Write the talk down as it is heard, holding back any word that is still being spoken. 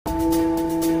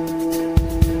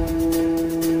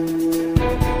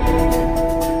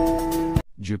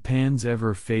Japan's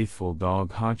ever-faithful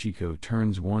dog Hachiko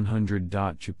turns 100.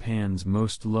 Japan's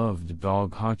most loved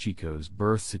dog Hachiko's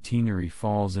birth centenary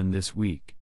falls in this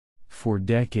week. For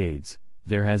decades,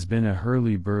 there has been a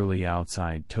hurly-burly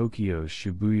outside Tokyo's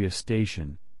Shibuya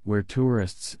station, where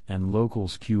tourists and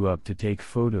locals queue up to take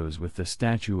photos with the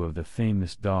statue of the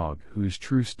famous dog whose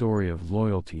true story of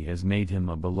loyalty has made him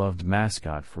a beloved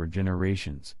mascot for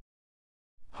generations.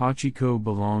 Hachiko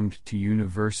belonged to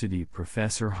university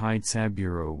professor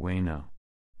Hidesaburo Ueno.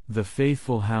 The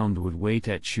faithful hound would wait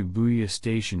at Shibuya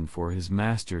station for his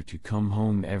master to come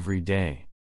home every day.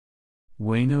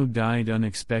 Ueno died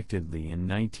unexpectedly in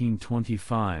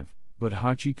 1925, but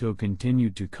Hachiko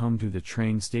continued to come to the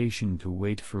train station to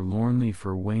wait forlornly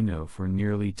for Ueno for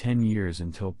nearly 10 years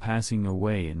until passing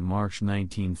away in March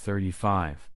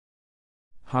 1935.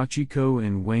 Hachiko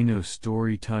and Ueno's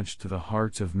story touched the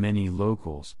hearts of many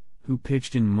locals, who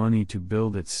pitched in money to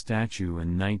build its statue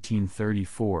in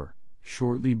 1934,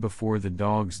 shortly before the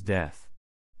dog's death.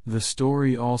 The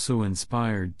story also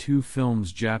inspired two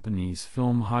films: Japanese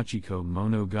film Hachiko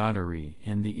Monogatari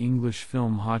and the English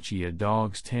film Hachi, A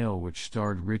Dog's Tale, which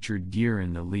starred Richard Gere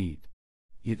in the lead.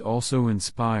 It also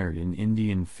inspired an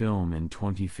Indian film in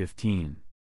 2015.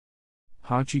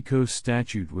 Hachiko's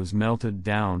statue was melted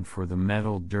down for the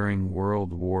metal during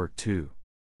World War II.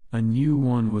 A new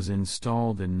one was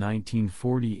installed in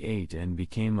 1948 and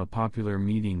became a popular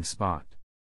meeting spot.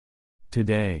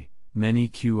 Today, many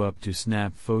queue up to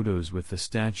snap photos with the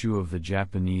statue of the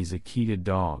Japanese Akita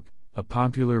dog, a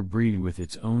popular breed with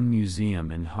its own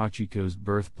museum in Hachiko's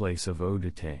birthplace of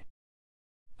Odate.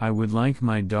 "I would like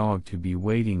my dog to be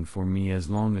waiting for me as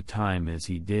long a time as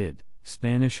he did,"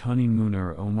 Spanish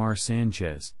honeymooner Omar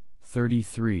Sanchez,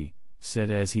 33,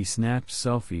 said as he snapped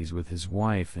selfies with his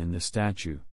wife and the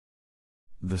statue.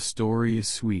 "The story is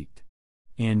sweet.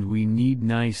 And we need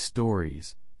nice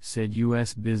stories," said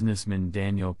U.S. businessman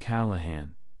Daniel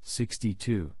Callahan,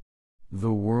 62.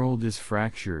 "The world is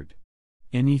fractured.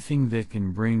 Anything that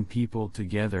can bring people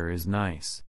together is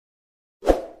nice."